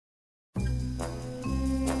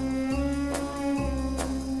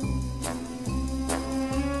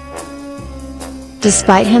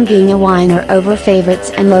Despite him being a whiner over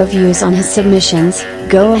favorites and low views on his submissions,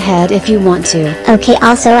 go ahead if you want to. Okay,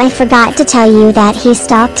 also I forgot to tell you that he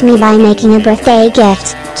stalked me by making a birthday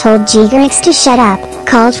gift, told Gigerix to shut up,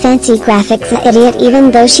 called Fancy Graphics an idiot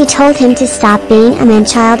even though she told him to stop being a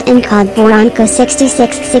man-child, and called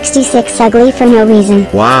Boronco6666 ugly for no reason.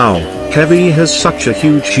 Wow, Kevy has such a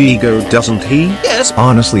huge ego, doesn't he? Yes.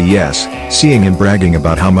 Honestly, yes. Seeing him bragging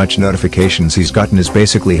about how much notifications he's gotten is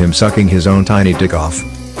basically him sucking his own tiny dick off.